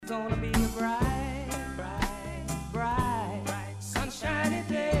gonna be a bright, bright, bright, sunshiny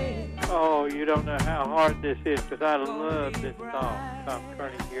day. Oh, you don't know how hard this is because I love this song. Tom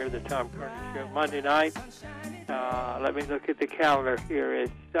Kearney here, the Tom Kearney Show. Monday night, let me look at the calendar here.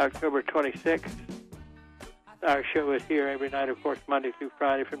 It's October 26th. Our show is here every night, of course, Monday through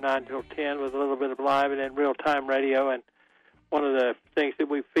Friday from 9 till 10 with a little bit of live and then real-time radio. And one of the things that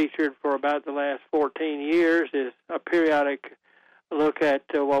we've featured for about the last 14 years is a periodic look at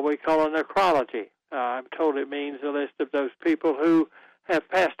what we call a necrology. I'm told it means a list of those people who have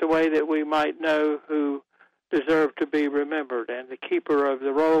passed away that we might know who deserve to be remembered. And the keeper of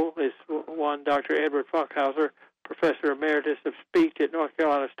the roll is one Dr. Edward Funkhauser, Professor Emeritus of Speech at North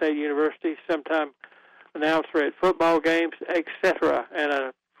Carolina State University, sometime announcer at football games, etc. And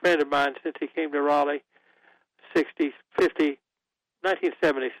a friend of mine since he came to Raleigh,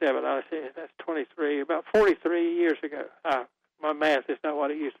 1977, I say that's 23, about 43 years ago. My math is not what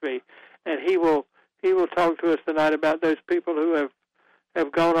it used to be. And he will talk to us tonight about those people who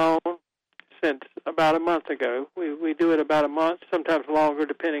have gone on since about a month ago. We do it about a month, sometimes longer,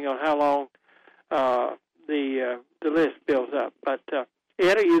 depending on how long the list builds up. But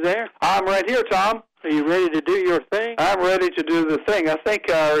Ed, are you there? I'm right here, Tom. Are you ready to do your thing? I'm ready to do the thing. I think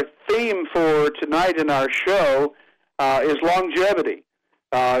our theme for tonight in our show is longevity.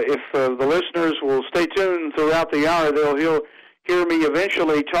 If the listeners will stay tuned throughout the hour, they'll hear me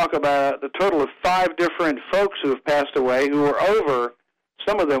eventually talk about the total of 5 different folks who have passed away who are over,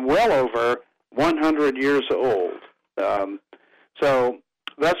 some of them well over, 100 years old. So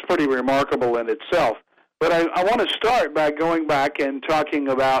that's pretty remarkable in itself. But I want to start by going back and talking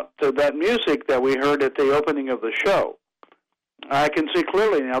about that music that we heard at the opening of the show. I can see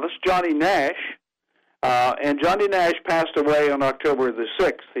clearly now, this is Johnny Nash, and Johnny Nash passed away on October the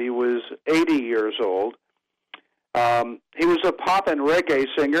 6th. He was 80 years old. He was a pop and reggae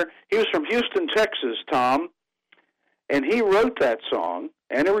singer. He was from Houston, Texas, Tom, and he wrote that song,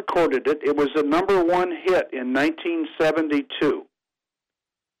 and he recorded it. It was a #1 hit in 1972.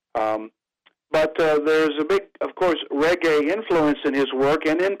 But there's a big, of course, reggae influence in his work,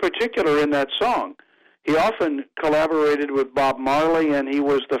 and in particular in that song. He often collaborated with Bob Marley, and he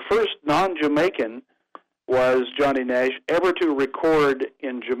was the first non-Jamaican, was Johnny Nash, ever to record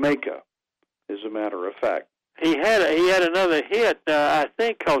in Jamaica, as a matter of fact. He had another hit, I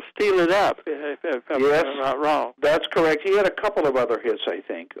think, called "Steal It Up," if I'm not wrong. That's correct. He had a couple of other hits, I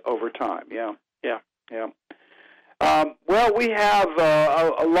think, over time, yeah. Well, we have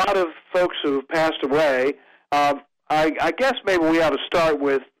a lot of folks who have passed away. I guess maybe we ought to start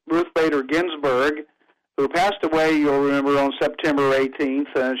with Ruth Bader Ginsburg, who passed away, you'll remember, on September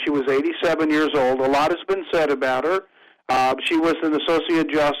 18th. She was 87 years old. A lot has been said about her. She was an Associate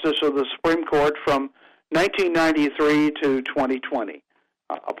Justice of the Supreme Court from 1993 to 2020.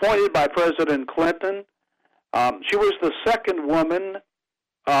 Appointed by President Clinton, she was the second woman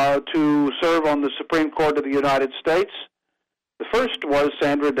to serve on the Supreme Court of the United States. The first was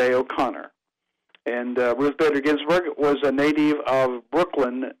Sandra Day O'Connor. And Ruth Bader Ginsburg was a native of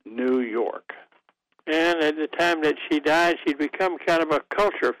Brooklyn, New York. And at the time that she died, she'd become kind of a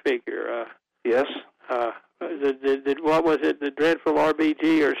culture figure. Yes. What was it, the dreadful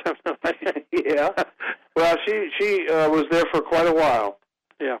RBG or something like that? Yeah. Well, she was there for quite a while.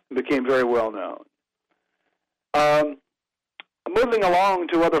 Yeah. Became very well known. Moving along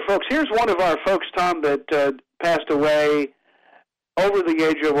to other folks, here's one of our folks, Tom, that passed away over the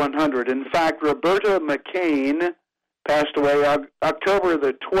age of 100. In fact, Roberta McCain passed away October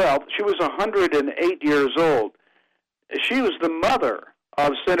the 12th. She was 108 years old. She was the mother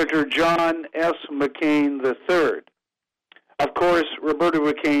of Senator John S. McCain III. Of course, Roberta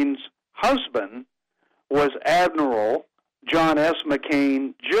McCain's husband was Admiral John S.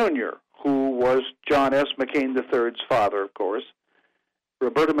 McCain, Jr., who was John S. McCain III's father, of course.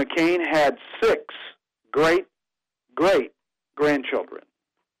 Roberta McCain had 6 great-great-grandchildren.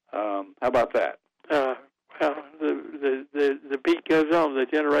 How about that? Well, the beat goes on. The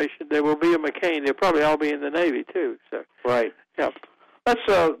generation, there will be a McCain. They'll probably all be in the Navy, too. So. Right. Yep. Let's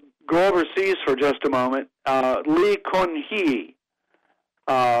go overseas for just a moment. Lee Kun-hee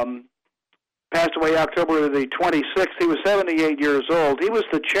passed away October the 26th. He was 78 years old. He was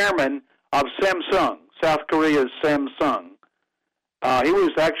the chairman of Samsung, South Korea's Samsung. He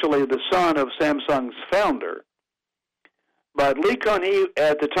was actually the son of Samsung's founder. But Lee Kun-hee,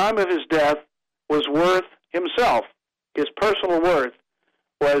 at the time of his death, was worth himself, his personal worth,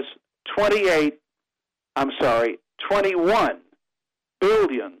 was $21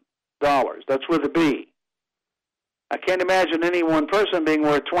 billion. That's with a B. I can't imagine any one person being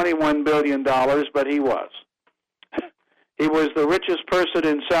worth $21 billion, but he was. He was the richest person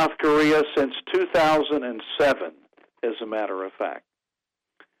in South Korea since 2007, as a matter of fact.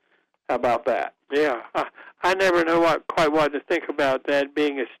 How about that? Yeah, I never know quite what to think about that,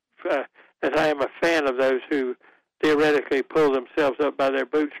 being as I am a fan of those who theoretically pull themselves up by their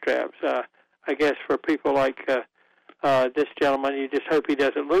bootstraps. I guess for people like this gentleman, you just hope he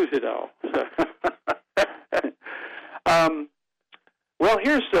doesn't lose it all. So. Well,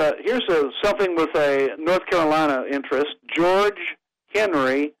 here's something with a North Carolina interest. George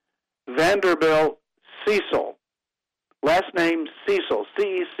Henry Vanderbilt Cecil, last name Cecil,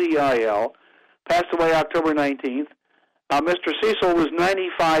 C-E-C-I-L, passed away October 19th. Mr. Cecil was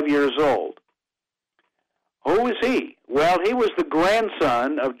 95 years old. Who was he? Well, he was the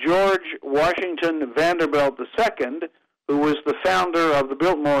grandson of George Washington Vanderbilt II, who was the founder of the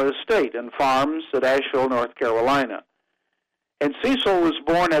Biltmore Estate and Farms at Asheville, North Carolina. And Cecil was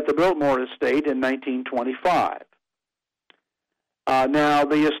born at the Biltmore Estate in 1925. Now,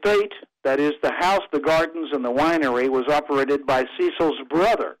 the estate, that is the house, the gardens, and the winery, was operated by Cecil's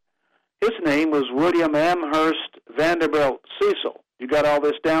brother. His name was William Amherst Vanderbilt Cecil. You got all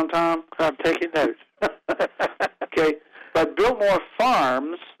this down, Tom? I'm taking notes. Okay, but Biltmore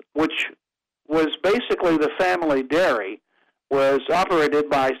Farms, which was basically the family dairy, was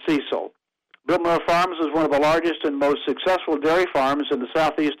operated by Cecil. Biltmore Farms is one of the largest and most successful dairy farms in the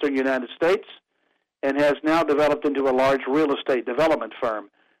southeastern United States and has now developed into a large real estate development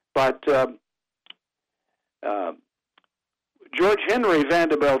firm. But George Henry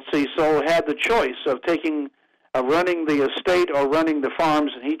Vanderbilt Cecil had the choice of running the estate or running the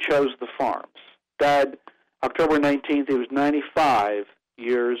farms, and he chose the farms. Died October 19th. He was 95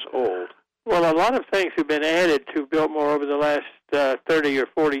 years old. Well, a lot of things have been added to Biltmore over the last 30 or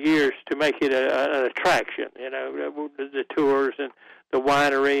 40 years to make it an attraction, you know, the tours and the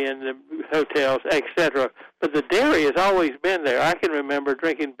winery and the hotels, etc. But the dairy has always been there. I can remember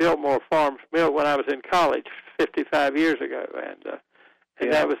drinking Biltmore Farms milk when I was in college 55 years ago,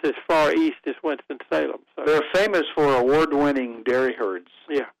 and that was as far east as Winston-Salem. So. They're famous for award-winning dairy herds.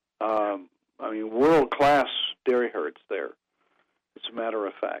 Yeah. I mean, world-class dairy herds there, as a matter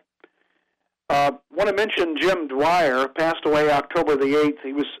of fact. Want to mention Jim Dwyer, passed away October the 8th.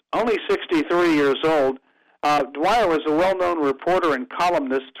 He was only 63 years old. Dwyer was a well-known reporter and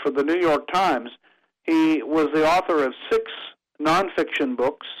columnist for the New York Times. He was the author of 6 nonfiction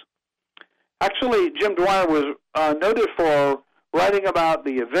books. Actually, Jim Dwyer was noted for writing about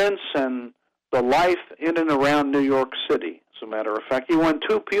the events and the life in and around New York City. As a matter of fact, he won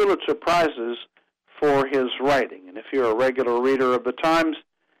 2 Pulitzer Prizes for his writing. And if you're a regular reader of the Times,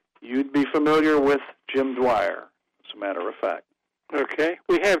 you'd be familiar with Jim Dwyer, as a matter of fact. Okay.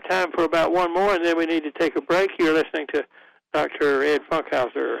 We have time for about one more, and then we need to take a break. You're listening to Dr. Ed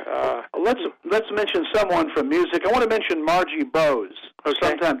Funkhauser. Let's mention someone from music. I want to mention Margie Bose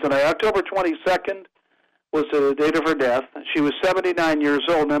sometime tonight. October 22nd was the date of her death. She was 79 years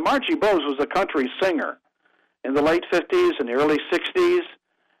old. Now, Margie Bose was a country singer in the late 50s and early 60s.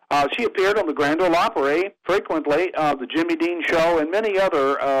 She appeared on the Grand Ole Opry frequently, the Jimmy Dean Show, and many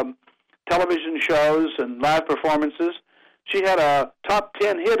other television shows and live performances. She had a top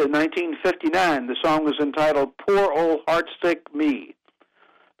 10 hit in 1959. The song was entitled Poor Old Heartsick Me.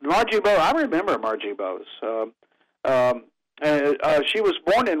 Margie Bose, I remember Margie Bose. She was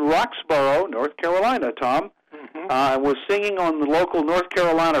born in Roxborough, North Carolina, Tom, and was singing on the local North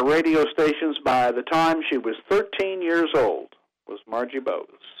Carolina radio stations by the time she was 13 years old, was Margie Bose.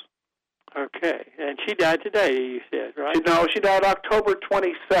 Okay, and she died today, you said, right? No, she died October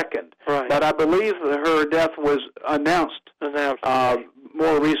 22nd. Right. But I believe that her death was announced today.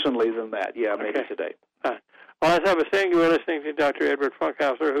 More recently than that. Yeah, maybe today. Well, as I was saying, you were listening to Dr. Edward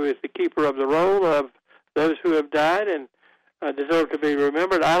Funkhauser, who is the keeper of the roll of those who have died and deserve to be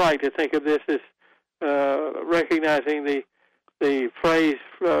remembered. I like to think of this as recognizing the phrase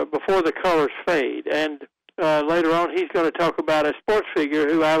before the colors fade. And later on, he's going to talk about a sports figure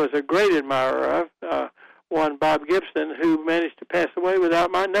who I was a great admirer of, one Bob Gibson, who managed to pass away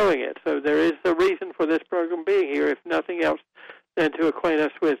without my knowing it. So there is a reason for this program being here, if nothing else, than to acquaint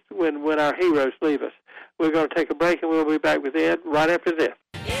us with when our heroes leave us. We're going to take a break, and we'll be back with Ed right after this.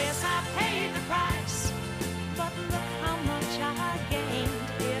 Yes, I paid the price, but look how much I gained.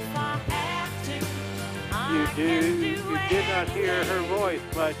 If I have to, You did not hear her voice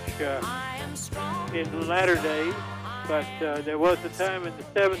much in the latter days, but there was a time in the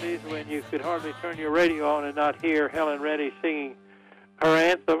 70s when you could hardly turn your radio on and not hear Helen Reddy singing her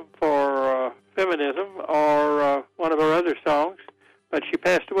anthem for feminism or one of her other songs. But she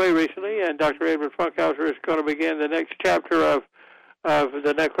passed away recently, and Dr. Edward Funkhauser is going to begin the next chapter of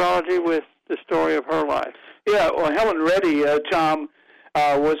the necrology with the story of her life. Yeah, well, Helen Reddy, Tom,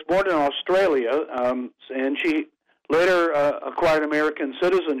 was born in Australia, and she later acquired American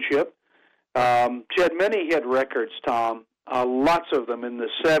citizenship. She had many hit records, Tom, lots of them in the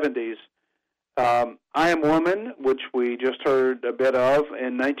 70s. I Am Woman, which we just heard a bit of,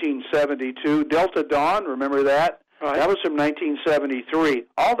 in 1972. Delta Dawn, remember that? Right. That was from 1973.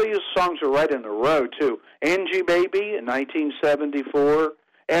 All these songs are right in a row, too. Angie Baby in 1974,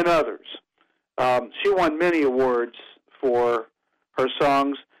 and others. She won many awards for her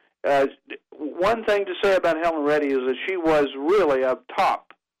songs. One thing to say about Helen Reddy is that she was really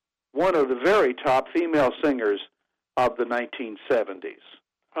one of the very top female singers of the 1970s.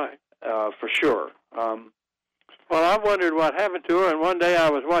 Right. For sure. Well, I wondered what happened to her, and one day I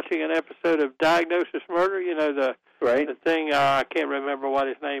was watching an episode of Diagnosis Murder. You know, the thing, I can't remember what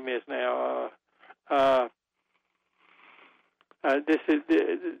his name is now. This is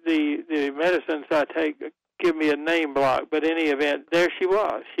the medicines I take give me a name block, but in any event, there she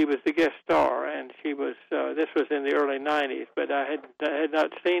was. She was the guest star, and she was. This was in the early '90s, but I had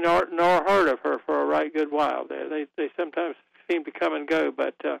not seen nor heard of her for a right good while. They sometimes seem to come and go,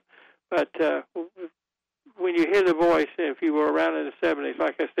 but when you hear the voice, if you were around in the '70s,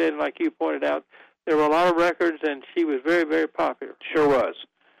 like I said, and like you pointed out, there were a lot of records, and she was very, very popular. Sure was.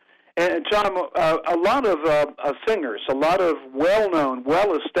 And Tom, a lot of singers, a lot of well-known,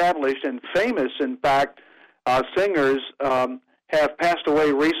 well-established, and famous, in fact, singers have passed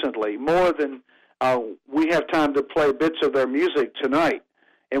away recently, more than we have time to play bits of their music tonight.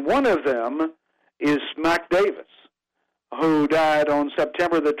 And one of them is Mac Davis, who died on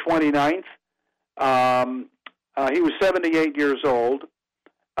September the 29th. He was 78 years old.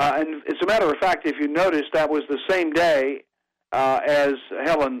 And as a matter of fact, if you notice, that was the same day as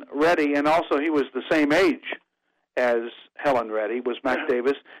Helen Reddy, and also he was the same age as Helen Reddy, was Mac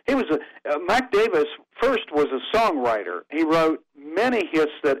Davis. He was Mac Davis first was a songwriter. He wrote many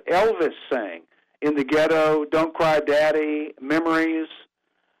hits that Elvis sang, In the Ghetto, Don't Cry Daddy, Memories.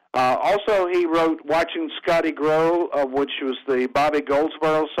 Also, he wrote Watching Scotty Grow, which was the Bobby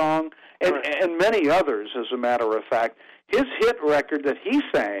Goldsboro song, and many others, as a matter of fact. His hit record that he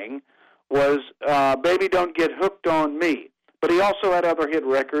sang was Baby Don't Get Hooked on Me. But he also had other hit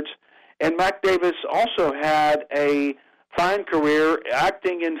records. And Mac Davis also had a fine career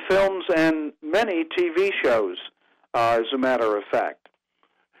acting in films and many TV shows, as a matter of fact.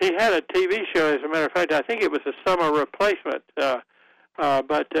 He had a TV show, as a matter of fact. I think it was a summer replacement, but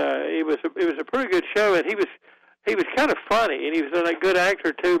it was a pretty good show, and he was kind of funny, and he was a good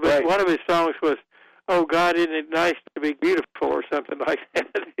actor too. But one of his songs was, "Oh God, isn't it nice to be beautiful?" or something like that.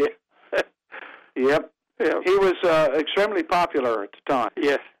 Yep. He was extremely popular at the time.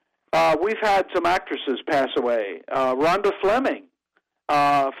 Yes. We've had some actresses pass away. Rhonda Fleming,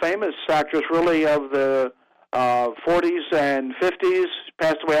 famous actress really of the 40s and 50s,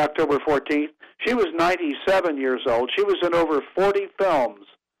 passed away October 14th. She was 97 years old. She was in over 40 films.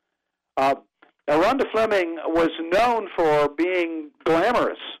 Rhonda Fleming was known for being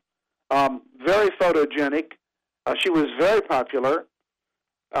glamorous, very photogenic. She was very popular.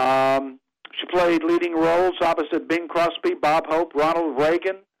 She played leading roles opposite Bing Crosby, Bob Hope, Ronald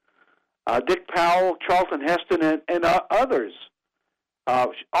Reagan, Dick Powell, Charlton Heston, and others.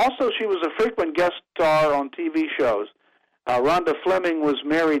 Also, she was a frequent guest star on TV shows. Rhonda Fleming was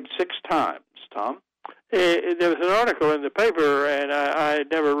married 6 times, Tom. There was an article in the paper, and I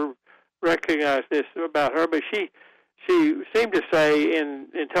never recognized this about her, but she seemed to say in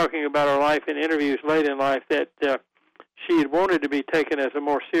talking about her life in interviews late in life that she had wanted to be taken as a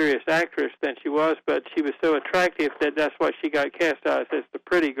more serious actress than she was, but she was so attractive that's why she got cast out as the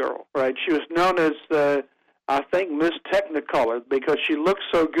pretty girl. Right. She was known as, I think, Miss Technicolor, because she looked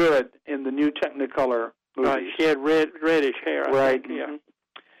so good in the new Technicolor movies. Right. She had reddish hair. I think. Yeah.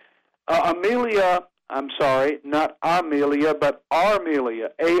 Amelia, I'm sorry, not Amelia, but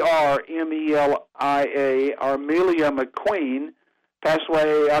Armelia, A-R-M-E-L-I-A, Armelia McQueen, passed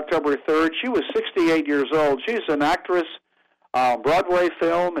away October 3rd. She was 68 years old. She's an actress, Broadway,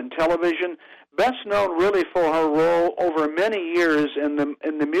 film, and television. Best known really for her role over many years in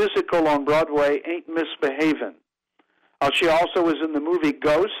the musical on Broadway, Ain't Misbehavin'. She also was in the movie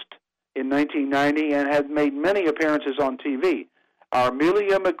Ghost in 1990 and had made many appearances on TV.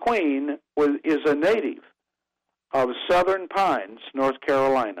 Armelia McQueen is a native of Southern Pines, North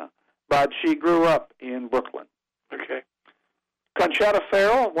Carolina, but she grew up in Brooklyn. Okay. Conchata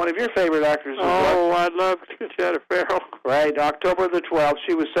Ferrell, one of your favorite actresses. Oh, I love Conchata Ferrell. Right, October the 12th,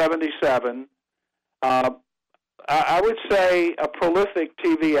 she was 77. I would say a prolific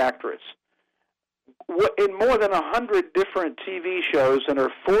TV actress. In more than 100 different TV shows in her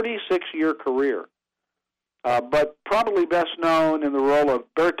 46-year career. but probably best known in the role of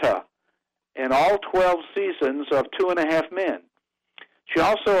Berta in all 12 seasons of 2.5 Men. She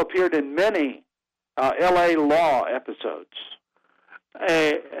also appeared in many L.A. Law episodes.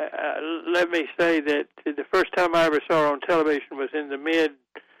 Let me say that the first time I ever saw her on television was in the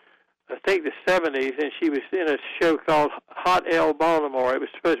I think the 70s, and she was in a show called Hot L Baltimore. It was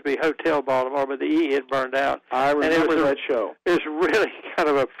supposed to be Hotel Baltimore, but the E had burned out. I remember that show. It was really kind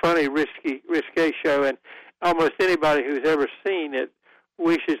of a funny, risque show, and almost anybody who's ever seen it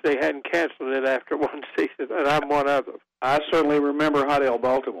wishes they hadn't canceled it after one season, and I'm one of them. I certainly remember Hot L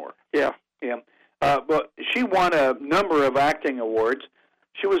Baltimore. Yeah. But she won a number of acting awards.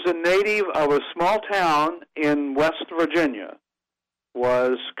 She was a native of a small town in West Virginia,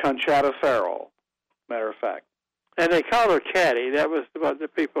 was Conchata Ferrell, matter of fact. And they called her Chatty. That was what the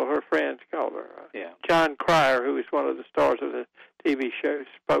people, her friends, called her. Yeah. John Cryer, who was one of the stars of the TV show,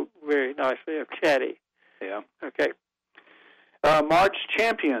 spoke very nicely of Chatty. Yeah. Okay. Marge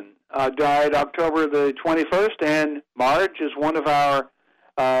Champion died October the 21st, and Marge is one of our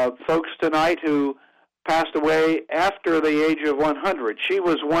folks tonight who passed away after the age of 100. She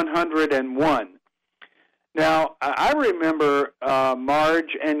was 101. Now, I remember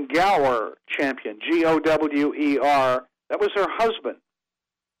Marge and Gower Champion, Gower. That was her husband.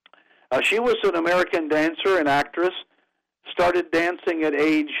 She was an American dancer and actress, started dancing at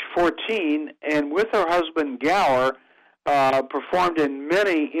age 14, and with her husband Gower, performed in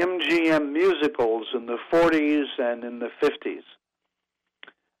many MGM musicals in the 40s and in the 50s.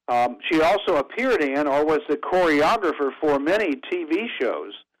 She also appeared in or was the choreographer for many TV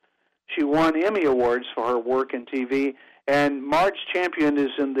shows. She won Emmy Awards for her work in TV, and Marge Champion is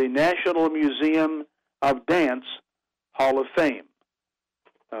in the National Museum of Dance Hall of Fame,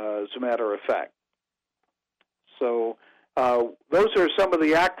 as a matter of fact. So those are some of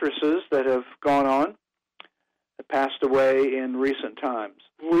the actresses that have gone on, that passed away in recent times.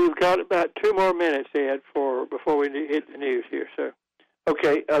 We've got about 2 more minutes, Ed, before we hit the news here. So,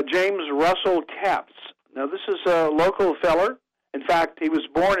 okay, James Russell Capps. Now, this is a local feller. In fact, he was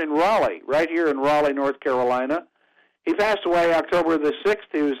born in Raleigh, right here in Raleigh, North Carolina. He passed away October the 6th.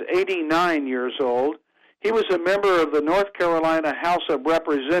 He was 89 years old. He was a member of the North Carolina House of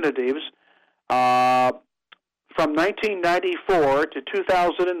Representatives from 1994 to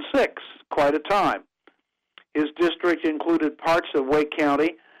 2006, quite a time. His district included parts of Wake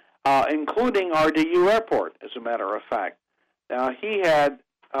County, including RDU Airport, as a matter of fact. Now, he had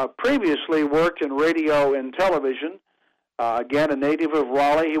previously worked in radio and television. Again, a native of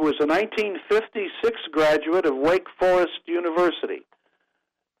Raleigh. He was a 1956 graduate of Wake Forest University.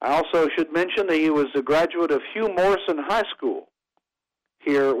 I also should mention that he was a graduate of Hugh Morrison High School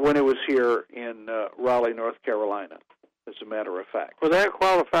here when it was here in Raleigh, North Carolina, as a matter of fact. Well, that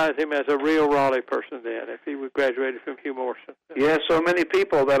qualifies him as a real Raleigh person then, if he graduated from Hugh Morrison. Yeah, so many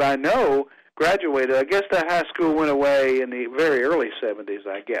people that I know graduated. I guess that high school went away in the very early 70s,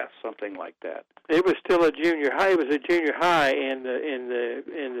 I guess, something like that. It was still a junior high. It was a junior high in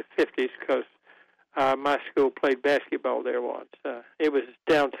the 50s because my school played basketball there once. It was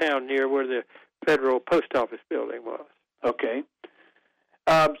downtown near where the Federal Post Office building was. Okay.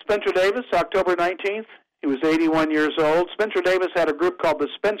 Spencer Davis, October 19th. He was 81 years old. Spencer Davis had a group called the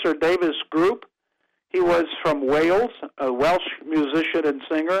Spencer Davis Group. He was from Wales, a Welsh musician and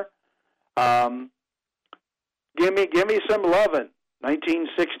singer. Gimme Some Lovin',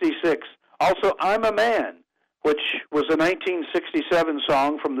 1966. Also, I'm a Man, which was a 1967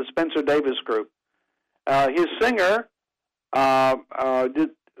 song from the Spencer Davis Group. His singer,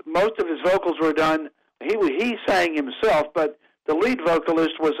 most of his vocals were done, he sang himself, but the lead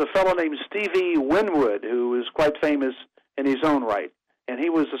vocalist was a fellow named Stevie Winwood, who is quite famous in his own right. And he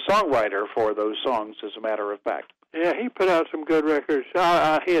was a songwriter for those songs, as a matter of fact. Yeah, he put out some good records. He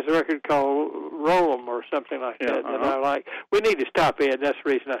has a record called Roll 'em or something like that that I like. We need to stop, Ed. That's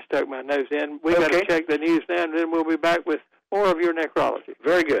the reason I stuck my nose in. We've got to check the news now, and then we'll be back with more of your necrology.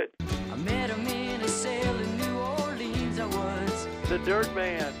 Very good. I met him in a cell in New Orleans. I was The Dirt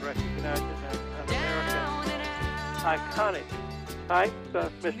Band, recognized as an American iconic type,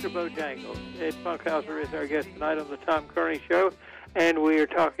 Mr. Bojangles. Ed Funkhauser is our guest tonight on the Tom Kearney Show, and we are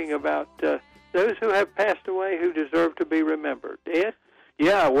talking about those who have passed away who deserve to be remembered. Ed?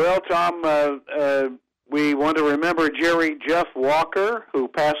 Yeah, well, Tom, we want to remember Jerry Jeff Walker, who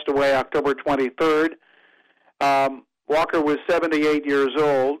passed away October 23rd. Walker was 78 years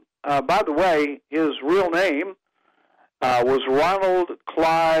old. By the way, his real name was Ronald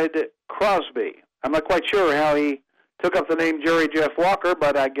Clyde Crosby. I'm not quite sure how he took up the name Jerry Jeff Walker,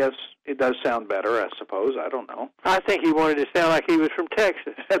 but I guess it does sound better, I suppose. I don't know. I think he wanted to sound like he was from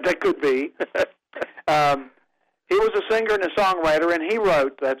Texas. That could be. He was a singer and a songwriter, and he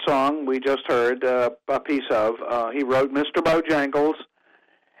wrote that song we just heard a piece of. He wrote Mr. Bojangles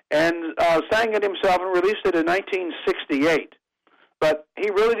and sang it himself and released it in 1968. But he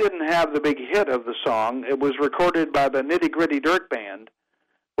really didn't have the big hit of the song. It was recorded by the Nitty Gritty Dirt Band,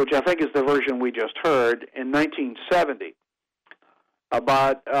 which I think is the version we just heard, in 1970.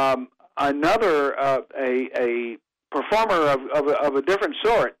 But another, a performer of a different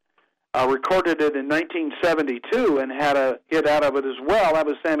sort, recorded it in 1972 and had a hit out of it as well. That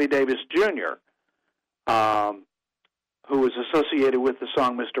was Sammy Davis Jr., who was associated with the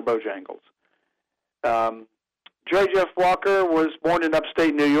song Mr. Bojangles. J. Jeff Walker was born in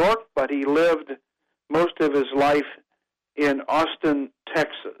upstate New York, but he lived most of his life in Austin,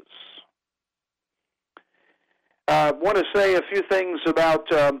 Texas. I want to say a few things about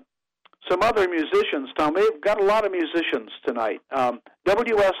some other musicians, Tom. We've got a lot of musicians tonight.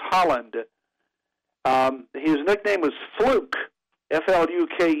 W.S. Holland, his nickname was Fluke,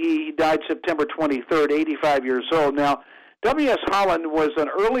 F-L-U-K-E. He died September 23rd, 85 years old. Now, W.S. Holland was an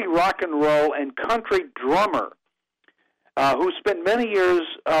early rock and roll and country drummer who spent many years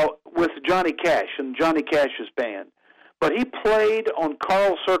with Johnny Cash and Johnny Cash's band. But he played on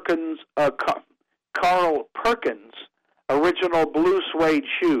Carl Perkins' original Blue Suede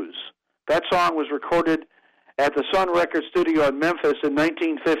Shoes. That song was recorded at the Sun Record Studio in Memphis in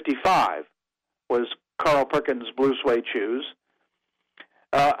 1955, was Carl Perkins' Blue Suede Shoes.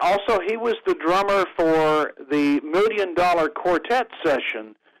 Also, he was the drummer for the $1 Million Quartet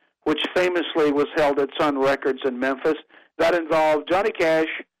session, which famously was held at Sun Records in Memphis. That involved Johnny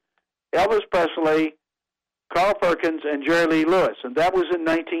Cash, Elvis Presley, Carl Perkins, and Jerry Lee Lewis, and that was in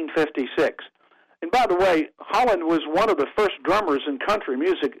 1956. And by the way, Holland was one of the first drummers in country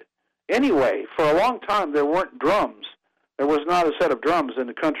music. Anyway, for a long time there weren't drums. There was not a set of drums in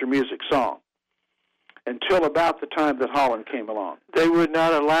a country music song until about the time that Holland came along. They would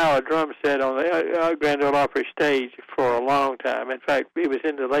not allow a drum set on the Grand Ole Opry stage for a long time. In fact, it was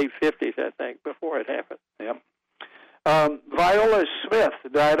in the late 50s, I think, before it happened. Yep. Viola Smith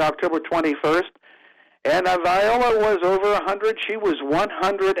died October 21st, and Viola was over 100. She was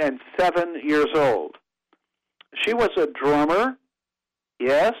 107 years old. She was a drummer,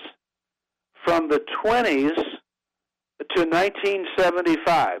 yes, from the 20s to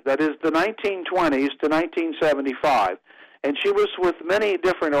 1975. That is the 1920s to 1975. And she was with many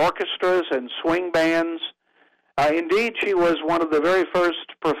different orchestras and swing bands. Indeed, she was one of the very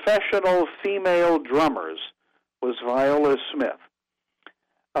first professional female drummers, was Viola Smith.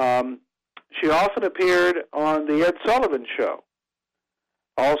 She often appeared on The Ed Sullivan Show.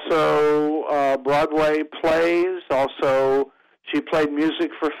 Also, Broadway plays. Also, she played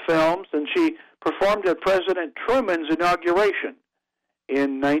music for films, and she performed at President Truman's inauguration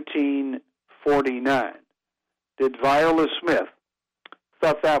in 1949. Did Viola Smith.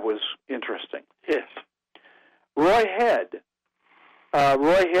 Thought that was interesting. Yes. Roy Head.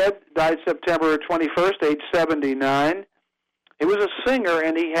 Roy Head died September 21st, age 79. He was a singer,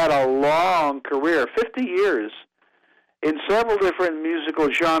 and he had a long career, 50 years, in several different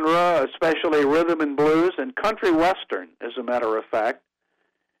musical genres, especially rhythm and blues and country western, as a matter of fact.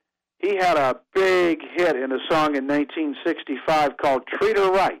 He had a big hit in a song in 1965 called Treat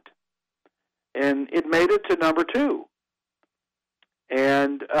Her Right, and it made it to number 2.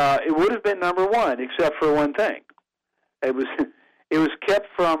 And it would have been number 1, except for one thing. It was kept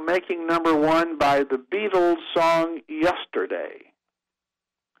from making number 1 by the Beatles' song Yesterday.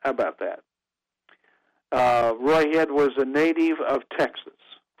 How about that? Roy Head was a native of Texas.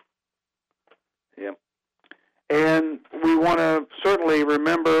 Yep. And we want to certainly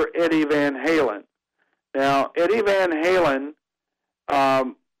remember Eddie Van Halen. Now, Eddie Van Halen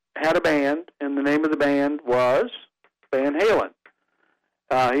had a band, and the name of the band was Van Halen.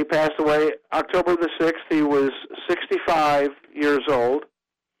 He passed away October the 6th. He was 65 years old.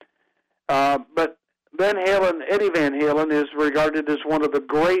 But Eddie Van Halen is regarded as one of the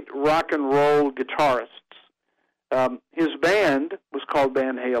great rock and roll guitarists. His band was called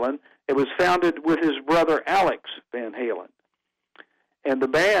Van Halen. It was founded with his brother Alex Van Halen. And the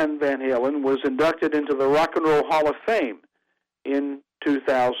band, Van Halen, was inducted into the Rock and Roll Hall of Fame in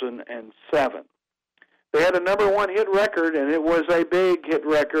 2007. They had a number 1 hit record, and it was a big hit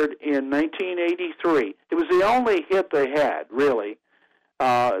record in 1983. It was the only hit they had, really.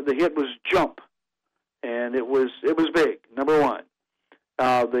 The hit was Jump, and it was big, number 1.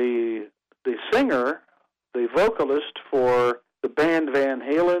 The singer, the vocalist for the band Van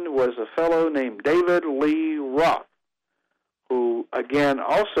Halen was a fellow named David Lee Roth, who, again,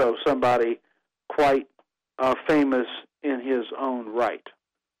 also somebody quite famous in his own right.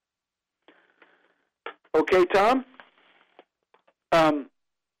 Okay, Tom.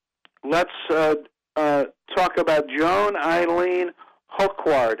 Let's talk about Joan Eileen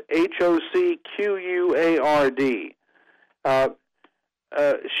Hochquard, Hochquard.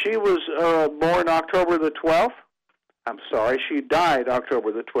 She was born October the 12th. I'm sorry, she died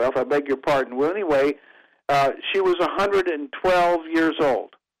October the 12th. I beg your pardon. Well, anyway, she was 112 years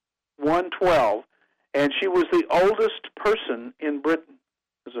old, 112, and she was the oldest person in Britain,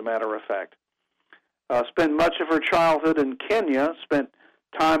 as a matter of fact. Spent much of her childhood in Kenya, spent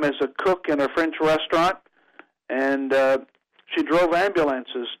time as a cook in a French restaurant, and she drove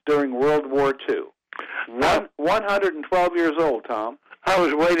ambulances during World War II. 112 years old, Tom. I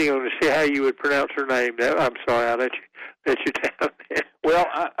was waiting on to see how you would pronounce her name. I'm sorry, I let you down. Well,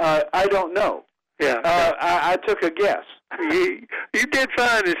 I don't know. Yeah. I took a guess. You did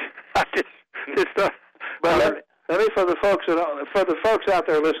fine. I just thought. But let me for the folks out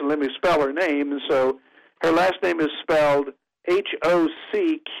there listening, let me spell her name. And so her last name is spelled Hochquard.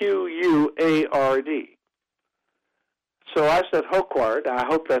 So I said Hochquard. I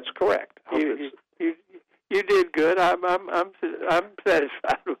hope that's correct. You did good. I'm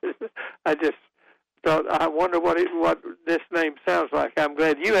satisfied with it. I just thought, I wonder what this name sounds like. I'm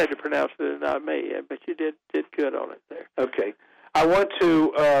glad you had to pronounce it and not me, but you did good on it there. Okay. I want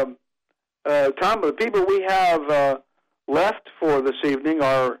to, Tom, the people we have left for this evening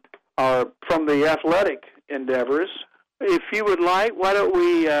are from the athletic endeavors. If you would like, why don't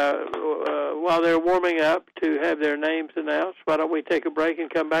we, while they're warming up to have their names announced, why don't we take a break and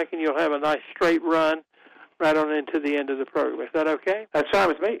come back, and you'll have a nice straight run right on into the end of the program. Is that okay? That's fine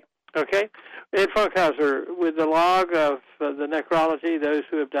with me. Okay. Ed Funkhauser, with the log of the necrology, those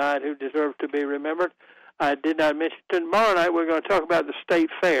who have died who deserve to be remembered, I did not mention tomorrow night we're going to talk about the State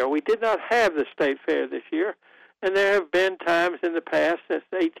Fair. We did not have the State Fair this year, and there have been times in the past, since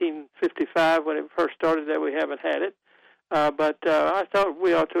 1855 when it first started, that we haven't had it. But I thought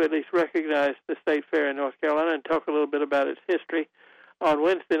we ought to at least recognize the State Fair in North Carolina and talk a little bit about its history. On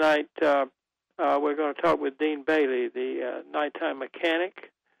Wednesday night, we're going to talk with Dean Bailey, the nighttime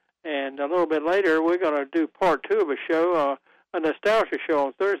mechanic. And a little bit later, we're going to do part 2 of a show, a nostalgia show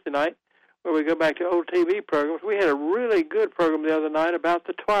on Thursday night, where we go back to old TV programs. We had a really good program the other night about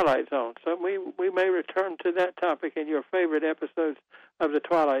the Twilight Zone. So we may return to that topic in your favorite episodes of the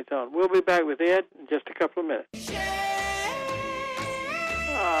Twilight Zone. We'll be back with Ed in just a couple of minutes.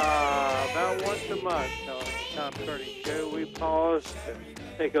 About once a month on the Tom Kearney Show, we pause to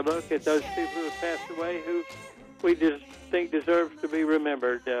take a look at those people who have passed away who we just think deserves to be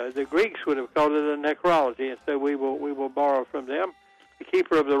remembered. The Greeks would have called it a necrology, and so we will borrow from them. The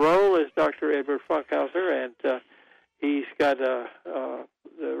keeper of the role is Dr. Edward Funkhauser, and he's got the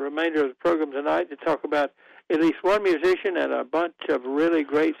remainder of the program tonight to talk about at least one musician and a bunch of really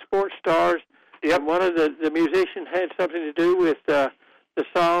great sports stars. Yep. And one of the musicians had something to do with the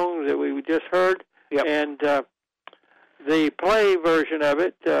song that we just heard. Yep. And the play version of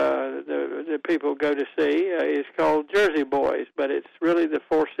it, the people go to see, is called Jersey Boys, but it's really the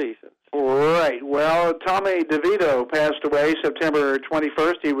Four Seasons. Right. Well, Tommy DeVito passed away September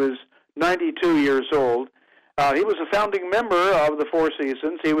 21st. He was 92 years old. He was a founding member of the Four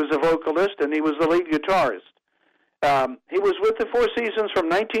Seasons. He was a vocalist, and he was the lead guitarist. He was with the Four Seasons from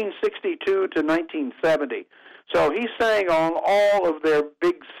 1962 to 1970. So he sang on all of their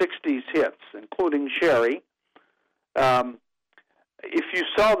big 60s hits, including Sherry. If you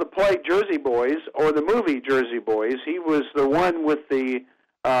saw the play Jersey Boys or the movie Jersey Boys, he was the one with the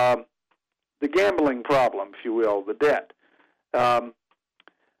gambling problem, if you will, the debt. But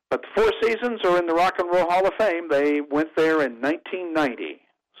the Four Seasons are in the Rock and Roll Hall of Fame. They went there in 1990,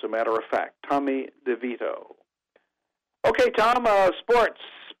 as a matter of fact. Tommy DeVito. Okay, Tom, sports.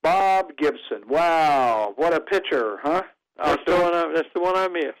 Bob Gibson. Wow, what a pitcher, huh? That's the one I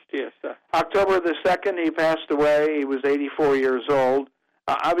missed, yes. October the 2nd, he passed away. He was 84 years old.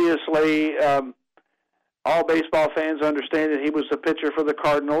 Obviously, all baseball fans understand that he was a pitcher for the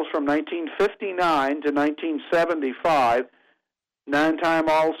Cardinals from 1959 to 1975, 9-time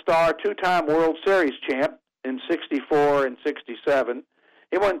All-Star, 2-time World Series champ in 64 and 67.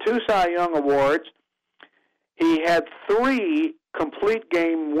 He won 2 Cy Young Awards. He had 3 complete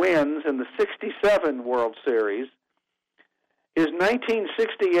game wins in the 67 World Series. His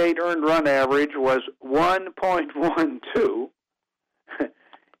 1968 earned run average was 1.12.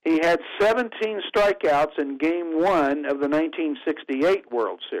 He had 17 strikeouts in Game 1 of the 1968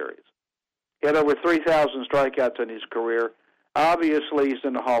 World Series. He had over 3,000 strikeouts in his career. Obviously, he's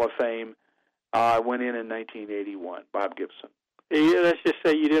in the Hall of Fame. Went in 1981, Bob Gibson. Yeah, let's just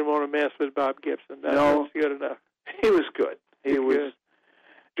say you didn't want to mess with Bob Gibson. That's good enough. He was good. He was good.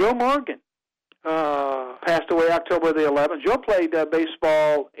 Joe Morgan. Passed away October the 11th. Joe played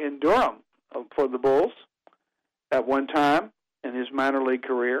baseball in Durham for the Bulls at one time in his minor league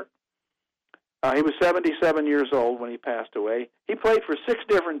career. He was 77 years old when he passed away. He played for 6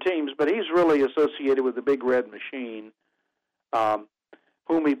 different teams, but he's really associated with the Big Red Machine,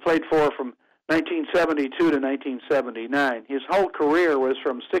 whom he played for from 1972 to 1979. His whole career was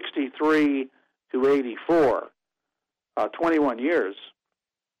from 63 to 84, 21 years.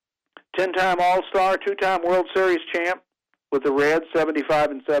 10-time All-Star, 2-time World Series champ with the Reds,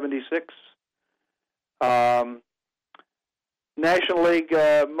 75 and 76. National League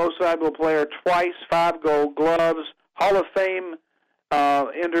Most Valuable Player twice, 5 Gold Gloves. Hall of Fame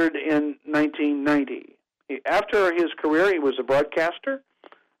entered in 1990. After his career, he was a broadcaster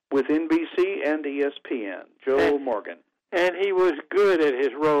with NBC and ESPN. Joe Morgan. And he was good at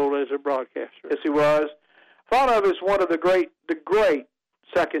his role as a broadcaster. Yes, he was. Thought of as one of the great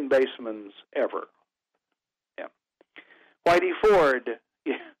second basemen ever. Yeah. Whitey Ford.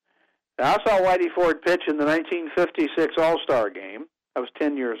 Yeah. Now, I saw Whitey Ford pitch in the 1956 All-Star game. I was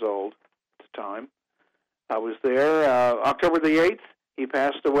 10 years old at the time. I was there. October the 8th, he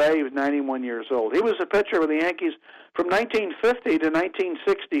passed away. He was 91 years old. He was a pitcher with the Yankees from 1950 to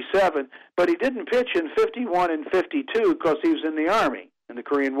 1967, but he didn't pitch in 51 and 52 because he was in the Army in the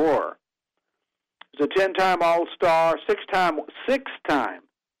Korean War. He was a 10-time All-Star, 6-time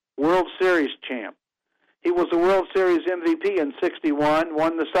World Series champ. He was the World Series MVP in 61,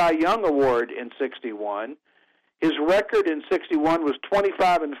 won the Cy Young Award in 61. His record in 61 was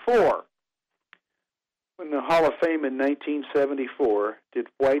 25 and 4. In the Hall of Fame in 1974 did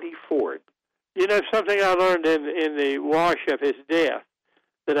Whitey Ford. You know, something I learned in the wash of his death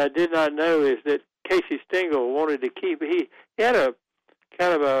that I did not know is that Casey Stengel wanted to keep, he had a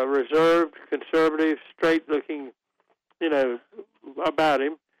kind of a reserved, conservative, straight-looking, about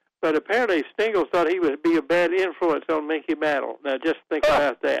him. But apparently Stengel thought he would be a bad influence on Mickey Mantle. Now, just think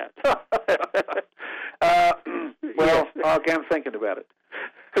about that. Okay, I'm thinking about it.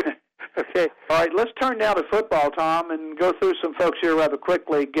 Okay. All right, let's turn now to football, Tom, and go through some folks here rather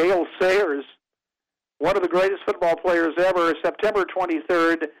quickly. Gale Sayers, one of the greatest football players ever. September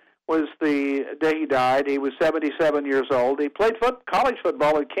 23rd was the day he died. He was 77 years old. He played college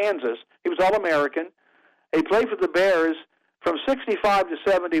football in Kansas. He was All-American. He played for the Bears from 65 to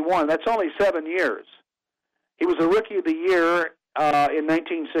 71. That's only 7 years. He was a Rookie of the Year in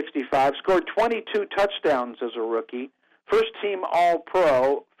 1965, scored 22 touchdowns as a rookie, first-team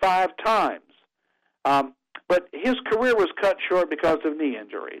All-Pro 5 times. But his career was cut short because of knee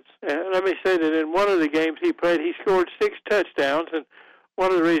injuries. Let me say that in one of the games he played, he scored 6 touchdowns, and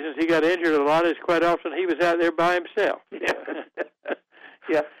one of the reasons he got injured a lot is quite often he was out there by himself.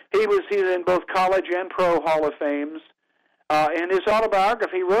 Yeah, he's in both college and pro Hall of Fames. In his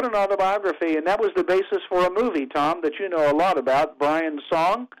autobiography, he wrote an autobiography, and that was the basis for a movie, Tom, that you know a lot about, Brian's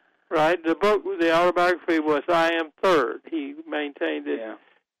Song. Right. The book, the autobiography was I Am Third. He maintained it. Yeah.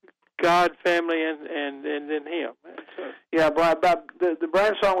 God, family, and then him. So. Yeah, the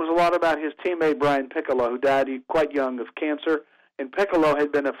Brian Song was a lot about his teammate Brian Piccolo, who died quite young of cancer, and Piccolo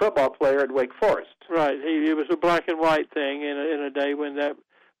had been a football player at Wake Forest. Right. It was a black and white thing in a day when that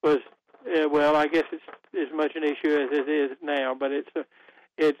was, I guess it's as much an issue as it is now, but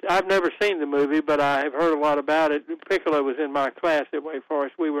I've never seen the movie, but I have heard a lot about it. Piccolo was in my class at Wake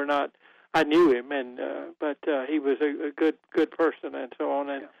Forest. We were not, I knew him, but he was a good person and so on,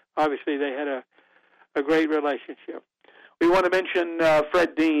 and obviously they had a great relationship. We want to mention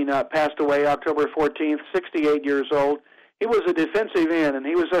Fred Dean passed away October 14th, 68 years old. He was a defensive end, and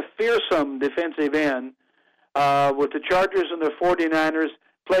he was a fearsome defensive end with the Chargers and the 49ers,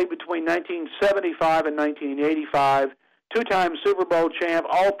 played between 1975 and 1985, 2-time Super Bowl champ,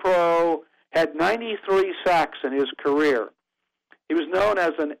 All-Pro, had 93 sacks in his career. He was known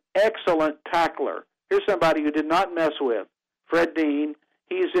as an excellent tackler. Here's somebody who did not mess with, Fred Dean.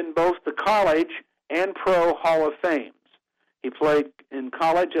 He's in both the college and pro Hall of Fames. He played in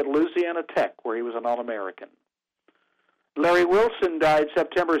college at Louisiana Tech, where he was an All-American. Larry Wilson died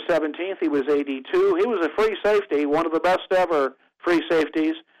September 17th. He was 82. He was a free safety, one of the best ever free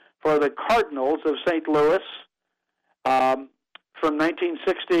safeties for the Cardinals of St. Louis from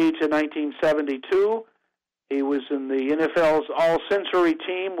 1960 to 1972. He was in the NFL's All-Century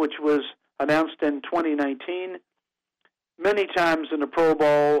team, which was announced in 2019. Many times in the Pro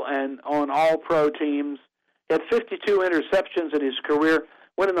Bowl and on All-Pro teams. He had 52 interceptions in his career,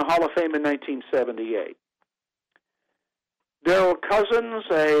 went in the Hall of Fame in 1978. Darrell Cousins,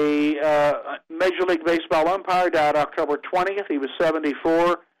 a Major League Baseball umpire, died October 20th. He was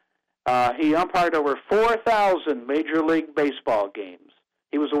 74. He umpired over 4,000 Major League Baseball games.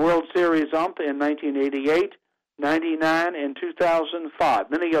 He was a World Series ump in 1988, 99, and 2005.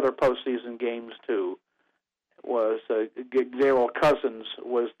 Many other postseason games, too. Darrell Cousins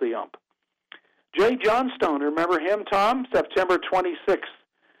was the ump. Jay Johnstone, remember him, Tom? September 26th.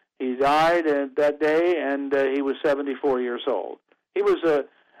 He died that day, and he was 74 years old. He was a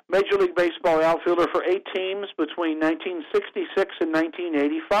Major League Baseball outfielder for 8 teams between 1966 and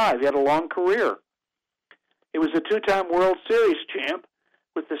 1985. He had a long career. He was a 2-time World Series champ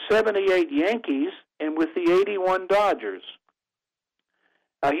with the 78 Yankees and with the 81 Dodgers.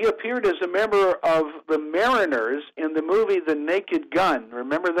 He appeared as a member of the Mariners in the movie The Naked Gun.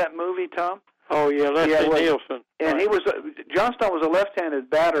 Remember that movie, Tom? Oh, yeah, Leslie Nielsen. And he was Johnstone was a left-handed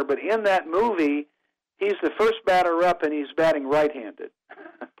batter, but in that movie, he's the first batter up, and he's batting right-handed.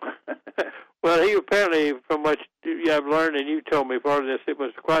 Well, he apparently, from what I've learned, and you told me part of this, it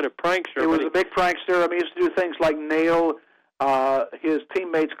was quite a prankster. He was a big prankster. I mean, he used to do things like nail his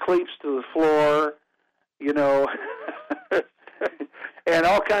teammates' cleats to the floor, you know, and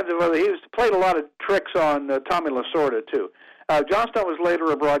all kinds of other. He played a lot of tricks on Tommy Lasorda, too. Johnstone was later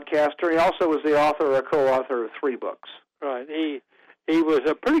a broadcaster. He also was the author or co-author of 3 books. Right. He was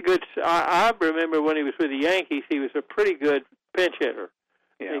a pretty good. I remember when he was with the Yankees, he was a pretty good pinch hitter.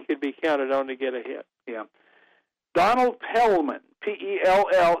 Yeah. He could be counted on to get a hit. Yeah. Donald Pellman,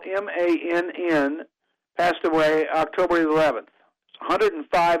 Pellmann, passed away October 11th.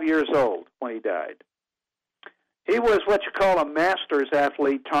 105 years old when he died. He was what you call a master's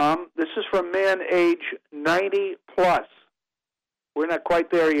athlete, Tom. This is for men age 90 plus. We're not quite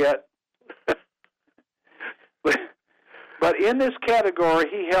there yet. But in this category,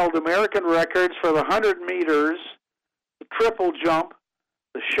 he held American records for the 100 meters, the triple jump,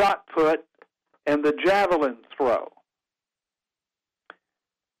 the shot put, and the javelin throw.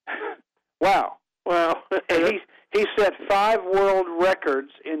 Wow. Well, and he set 5 world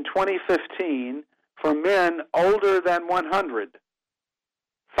records in 2015 for men older than 100.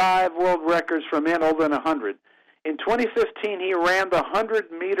 5 world records for men older than 100. In 2015, he ran the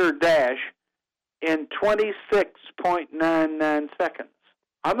 100-meter dash in 26.99 seconds.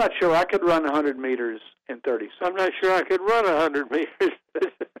 I'm not sure I could run 100 meters in 30 seconds. I'm not sure I could run 100 meters.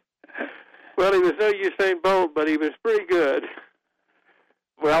 Well, he was no Usain Bolt, but he was pretty good.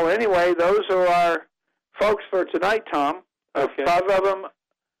 Well, anyway, those are our folks for tonight, Tom. Okay. 5 of them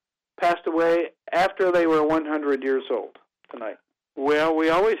passed away after they were 100 years old tonight. Well, we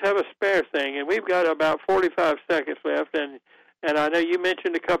always have a spare thing, and we've got about 45 seconds left, and I know you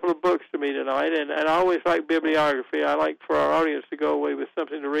mentioned a couple of books to me tonight, and I always like bibliography. I like for our audience to go away with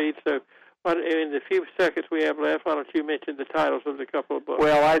something to read, so in the few seconds we have left, why don't you mention the titles of the couple of books?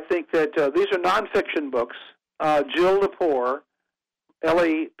 Well, I think that these are nonfiction books. Jill Lepore,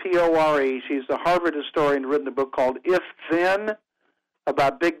 Lepore, she's a Harvard historian, written a book called If Then,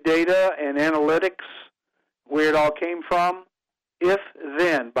 about big data and analytics, where it all came from. If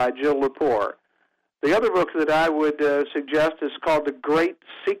Then by Jill Lepore. The other book that I would suggest is called The Great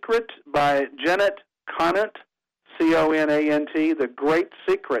Secret by Janet Conant, C-O-N-A-N-T, The Great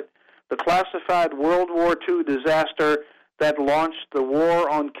Secret, the classified World War II disaster that launched the war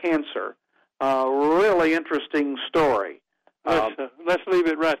on cancer. Really interesting story. Let's leave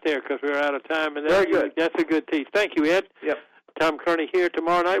it right there because we're out of time. And very good. That's a good tease. Thank you, Ed. Yep. Tom Kearney here.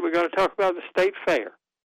 Tomorrow night we're going to talk about the State Fair.